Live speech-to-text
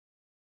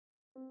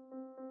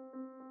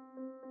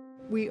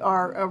We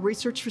are a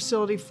research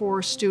facility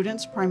for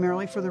students,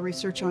 primarily for the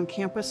research on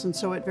campus, and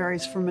so it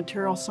varies from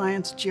material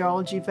science,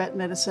 geology, vet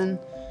medicine,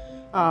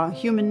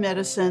 human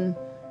medicine,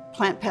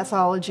 plant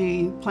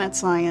pathology, plant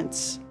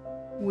science.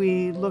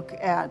 We look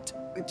at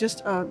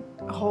just a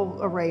whole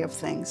array of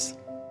things.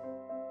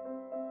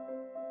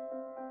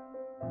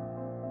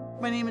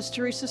 My name is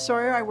Teresa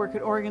Sawyer. I work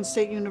at Oregon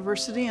State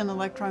University in the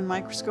Electron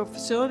Microscope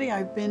facility.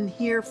 I've been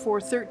here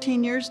for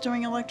 13 years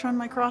doing electron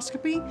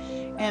microscopy,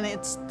 and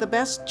it's the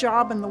best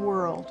job in the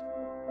world.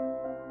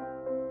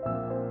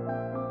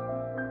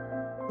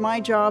 My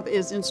job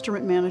is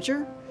instrument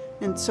manager,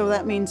 and so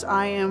that means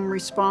I am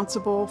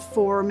responsible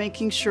for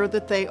making sure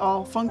that they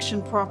all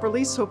function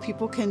properly so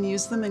people can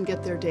use them and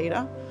get their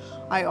data.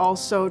 I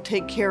also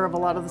take care of a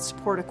lot of the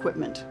support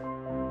equipment.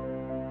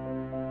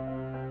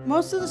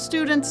 Most of the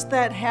students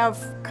that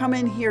have come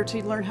in here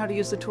to learn how to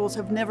use the tools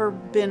have never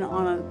been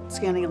on a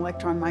scanning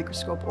electron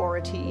microscope or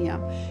a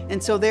TEM.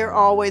 And so they're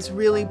always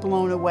really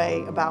blown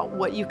away about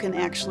what you can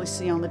actually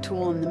see on the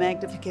tool and the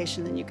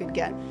magnification that you can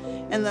get.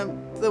 And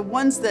the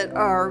ones that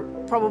are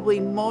probably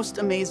most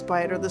amazed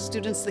by it are the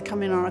students that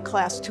come in on a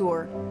class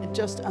tour. It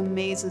just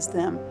amazes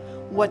them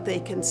what they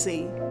can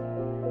see.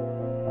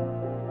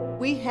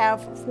 We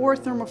have 4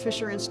 Thermo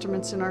Fisher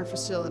instruments in our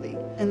facility,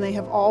 and they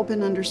have all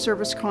been under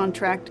service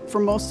contract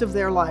for most of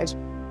their lives.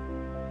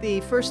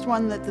 The first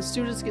one that the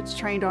students get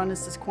trained on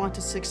is this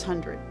Quanta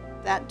 600.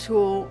 That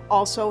tool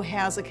also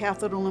has a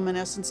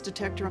cathodoluminescence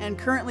detector, and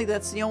currently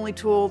that's the only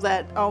tool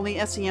only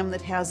SEM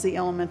that has the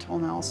elemental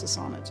analysis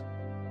on it.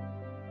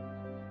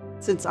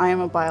 Since I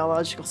am a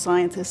biological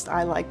scientist,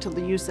 I like to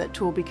use that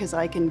tool because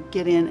I can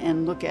get in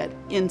and look at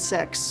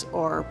insects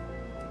or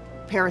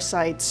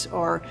parasites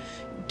or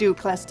do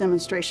class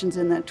demonstrations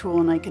in that tool,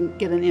 and I can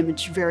get an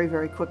image very,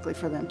 very quickly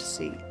for them to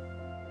see.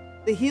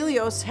 The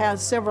Helios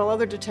has several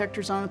other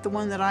detectors on it. The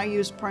one that I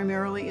use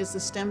primarily is the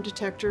STEM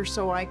detector,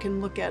 so I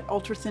can look at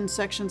ultra-thin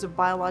sections of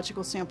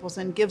biological samples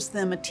and gives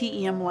them a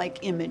TEM-like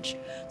image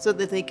so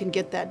that they can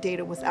get that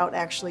data without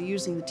actually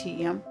using the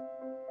TEM.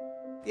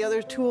 The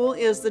other tool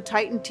is the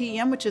Titan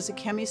TEM, which is a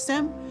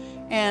ChemiStem,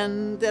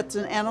 and that's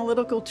an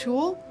analytical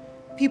tool.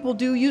 People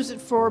do use it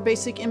for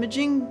basic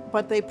imaging,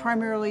 but they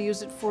primarily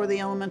use it for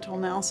the elemental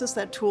analysis.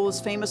 That tool is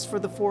famous for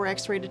the 4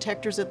 X-ray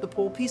detectors at the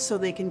pole piece, so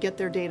they can get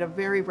their data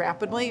very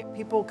rapidly.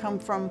 People come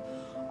from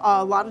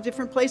a lot of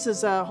different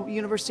places.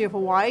 University of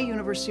Hawaii,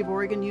 University of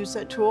Oregon use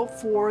that tool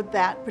for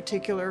that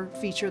particular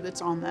feature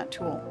that's on that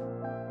tool.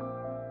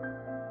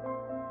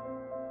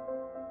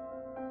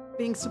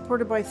 Being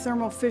supported by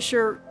Thermo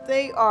Fisher,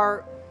 they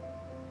are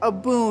a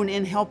boon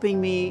in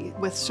helping me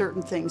with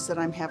certain things that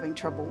I'm having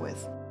trouble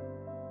with.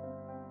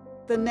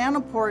 The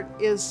nanoport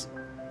is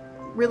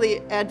really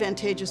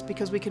advantageous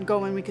because we can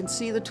go in, we can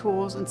see the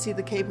tools and see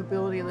the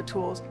capability of the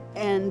tools.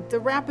 And the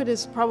Rapid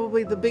is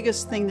probably the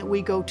biggest thing that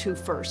we go to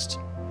first.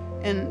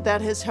 And that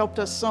has helped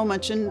us so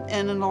much, and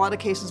in a lot of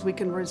cases we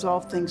can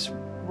resolve things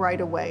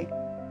right away.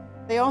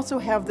 They also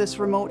have this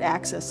remote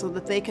access so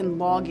that they can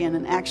log in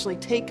and actually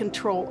take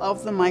control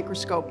of the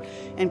microscope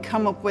and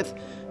come up with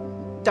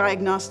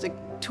diagnostic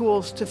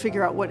tools to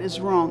figure out what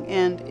is wrong.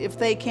 And if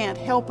they can't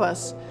help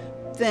us,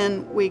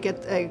 then we get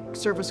a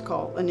service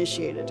call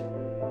initiated.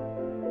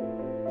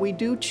 We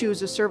do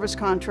choose a service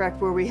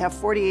contract where we have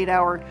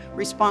 48-hour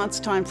response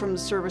time from the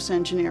service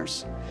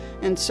engineers.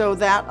 And so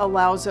that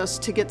allows us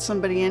to get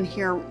somebody in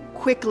here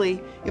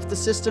quickly if the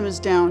system is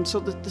down so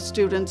that the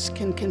students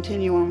can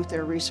continue on with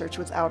their research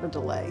without a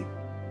delay.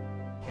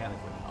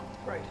 Mechanically knob.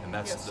 Right. And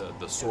that's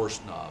the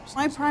source knobs.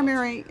 My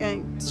primary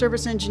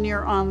service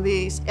engineer on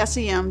these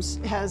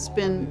SEMs has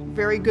been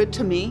very good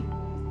to me.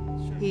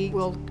 He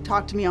will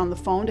talk to me on the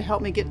phone to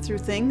help me get through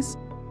things.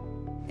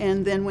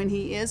 And then when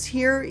he is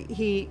here,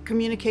 he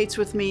communicates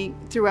with me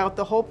throughout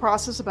the whole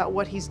process about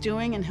what he's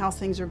doing and how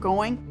things are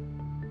going.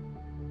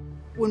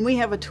 When we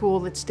have a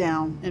tool that's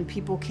down and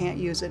people can't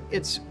use it,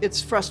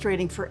 it's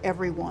frustrating for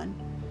everyone.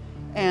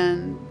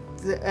 And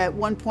at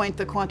one point,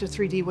 the Quanta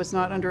 3D was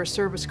not under a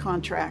service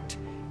contract,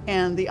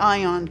 and the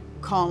ion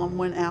column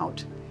went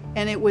out.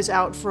 And it was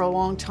out for a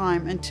long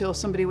time until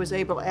somebody was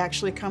able to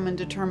actually come and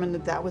determine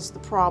that that was the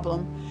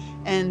problem.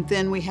 And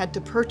then we had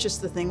to purchase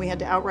the thing. We had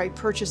to outright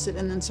purchase it,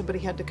 and then somebody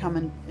had to come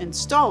and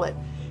install it.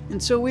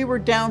 And so we were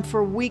down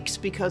for weeks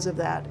because of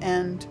that.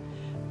 And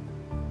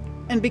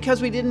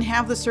because we didn't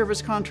have the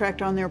service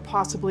contract on there,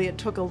 possibly it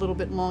took a little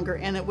bit longer.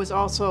 And it was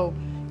also,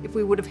 if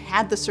we would have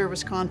had the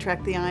service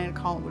contract, the ion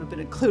column would have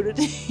been included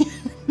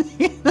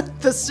in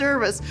the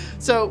service.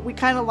 So we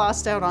kind of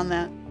lost out on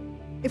that.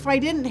 If I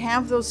didn't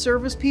have those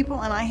service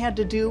people and I had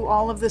to do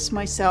all of this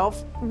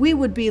myself, we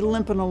would be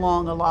limping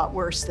along a lot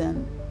worse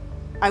than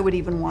I would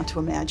even want to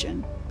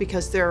imagine,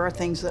 because there are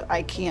things that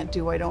I can't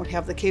do. I don't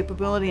have the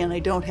capability and I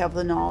don't have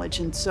the knowledge,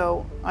 and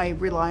so I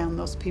rely on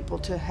those people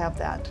to have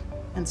that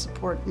and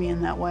support me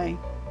in that way.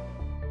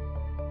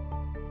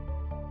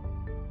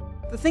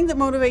 The thing that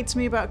motivates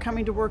me about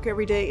coming to work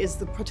every day is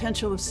the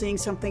potential of seeing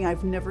something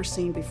I've never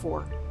seen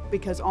before.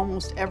 because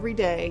almost every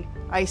day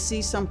I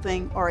see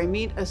something or I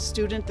meet a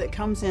student that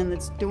comes in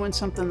that's doing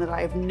something that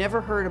I've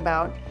never heard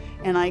about,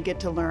 and I get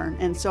to learn.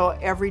 And so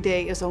every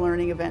day is a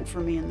learning event for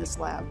me in this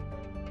lab.